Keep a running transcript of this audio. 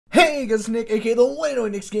Hey guys, it's Nick, aka the one and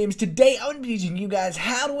only Nick's Games. Today I'm going to be teaching you guys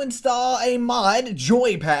how to install a mod,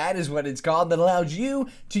 Joypad is what it's called, that allows you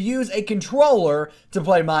to use a controller to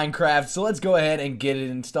play Minecraft. So let's go ahead and get it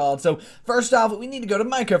installed. So first off, we need to go to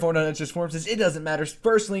Minecraft.forums. It doesn't matter.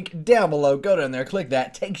 First link down below. Go down there, click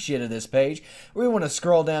that, takes you to this page. We want to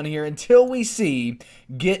scroll down here until we see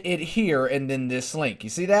get it here and then this link. You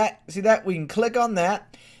see that? See that? We can click on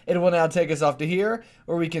that. It will now take us off to here,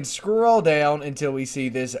 or we can scroll down until we see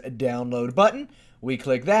this download button. We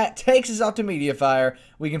click that, takes us off to Mediafire.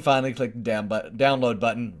 We can finally click the download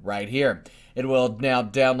button right here. It will now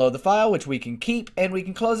download the file, which we can keep, and we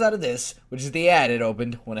can close out of this, which is the ad it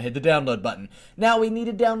opened when I hit the download button. Now we need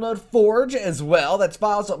to download Forge as well. That's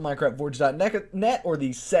files.minecraftforge.net, or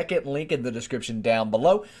the second link in the description down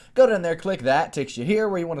below. Go down there, click that, takes you here,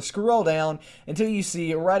 where you want to scroll down until you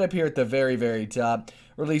see right up here at the very, very top,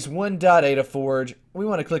 release 1.8 of Forge. We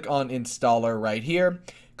want to click on installer right here.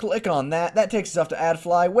 Click on that. That takes us off to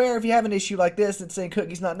AdFly, where if you have an issue like this that's saying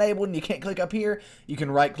cookies not enabled and you can't click up here, you can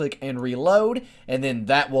right click and reload, and then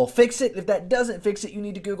that will fix it. If that doesn't fix it, you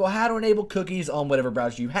need to Google how to enable cookies on whatever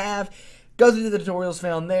browser you have. Go through the tutorials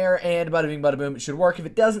found there, and bada bing, bada boom, it should work. If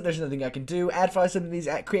it doesn't, there's nothing I can do. AdFly is something these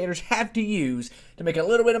creators have to use to make a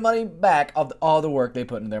little bit of money back of all the work they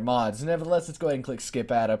put in their mods. Nevertheless, let's go ahead and click skip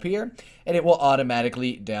ad up here, and it will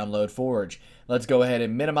automatically download Forge. Let's go ahead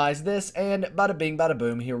and minimize this, and bada bing, bada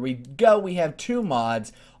boom, here we go. We have two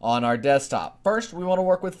mods on our desktop. First, we want to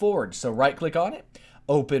work with Forge, so right click on it,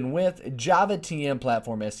 open with Java TM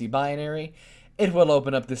Platform SC Binary. It will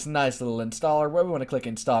open up this nice little installer where we want to click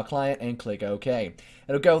Install Client and click OK.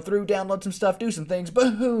 It'll go through, download some stuff, do some things.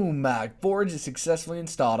 Boom! Forge is successfully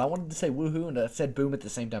installed. I wanted to say woohoo and I said boom at the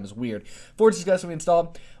same time. It's weird. Forge is successfully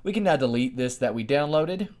installed. We can now delete this that we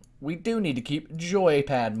downloaded. We do need to keep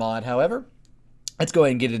Joypad mod, however. Let's go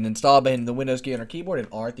ahead and get it installed by hitting the Windows key on our keyboard and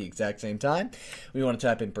R at the exact same time. We want to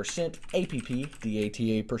type in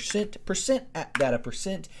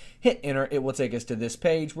 %appdata%, hit enter. It will take us to this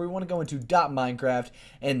page where we want to go into .minecraft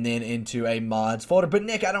and then into a mods folder. But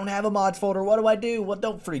Nick, I don't have a mods folder. What do I do? Well,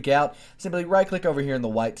 don't freak out. Simply right click over here in the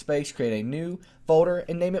white space, create a new folder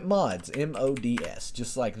and name it mods, M-O-D-S,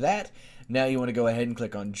 just like that. Now you want to go ahead and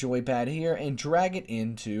click on Joypad here and drag it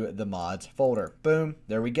into the mods folder. Boom,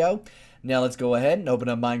 there we go. Now let's go ahead and open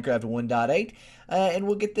up Minecraft 1.8 and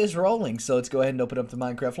we'll get this rolling. So let's go ahead and open up the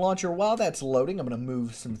Minecraft launcher. While that's loading, I'm going to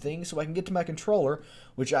move some things so I can get to my controller,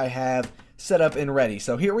 which I have set up and ready.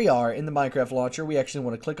 So here we are in the Minecraft launcher. We actually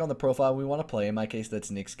want to click on the profile we want to play. In my case,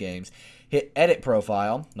 that's Nick's Games. Hit edit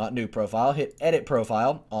profile, not new profile. Hit edit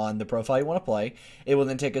profile on the profile you want to play. It will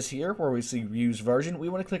then take us here where we see use version. We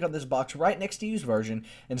want to click on this box right next to use version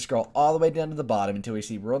and scroll all the way down to the bottom until we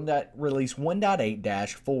see release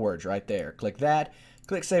 1.8-Forge right there. Click that.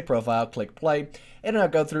 Click Save Profile, click Play, and I'll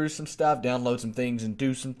go through some stuff, download some things, and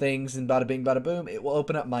do some things, and bada bing, bada boom, it will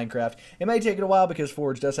open up Minecraft. It may take it a while because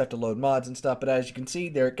Forge does have to load mods and stuff, but as you can see,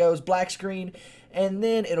 there it goes, black screen, and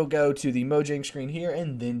then it'll go to the Mojang screen here,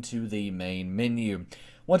 and then to the main menu.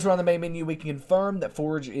 Once we're on the main menu, we can confirm that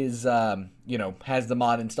Forge is, has the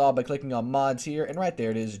mod installed by clicking on Mods here, and right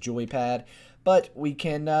there it is, Joypad, but we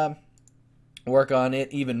can work on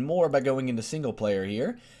it even more by going into single player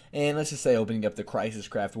here. And let's just say opening up the Crisis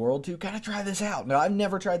Craft world to kind of try this out. Now, I've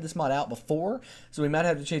never tried this mod out before, so we might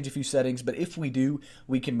have to change a few settings, but if we do,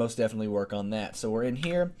 we can most definitely work on that. So we're in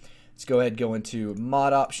here. Let's go ahead and go into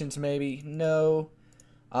mod options maybe. No.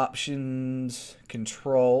 Options,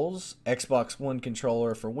 controls, Xbox One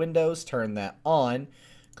controller for Windows. Turn that on.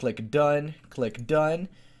 Click done. Click done.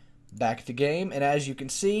 Back to game. And as you can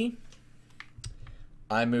see,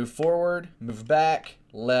 I move forward, move back,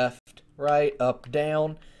 left, right, up,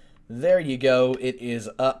 down. There you go, it is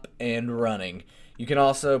up and running. You can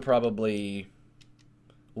also probably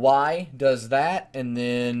Y does that, and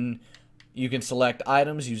then you can select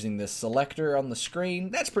items using this selector on the screen.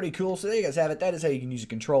 That's pretty cool. So there you guys have it. That is how you can use a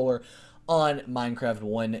controller on Minecraft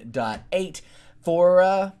 1.8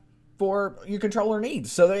 for your controller needs.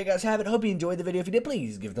 So there you guys have it. Hope you enjoyed the video. If you did,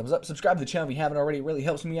 please give it a thumbs up. Subscribe to the channel if you haven't already. It really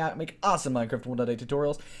helps me out. Make awesome Minecraft 1.8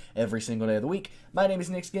 tutorials every single day of the week. My name is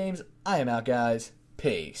Nick's Games. I am out, guys.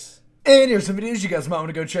 Peace. And here's some videos you guys might want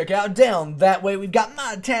to go check out. Down that way, we've got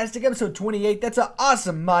Modtastic episode 28. That's an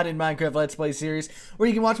awesome mod in Minecraft Let's Play series where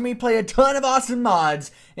you can watch me play a ton of awesome mods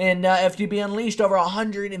and FTP Unleashed, over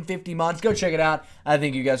 150 mods. Go check it out. I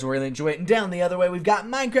think you guys will really enjoy it. And down the other way, we've got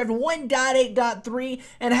Minecraft 1.8.3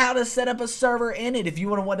 and how to set up a server in it. If you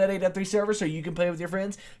want a 1.8.3 server so you can play with your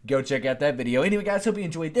friends, go check out that video. Anyway, guys, hope you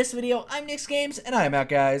enjoyed this video. I'm Nick's Games, and I am out,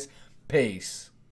 guys. Peace.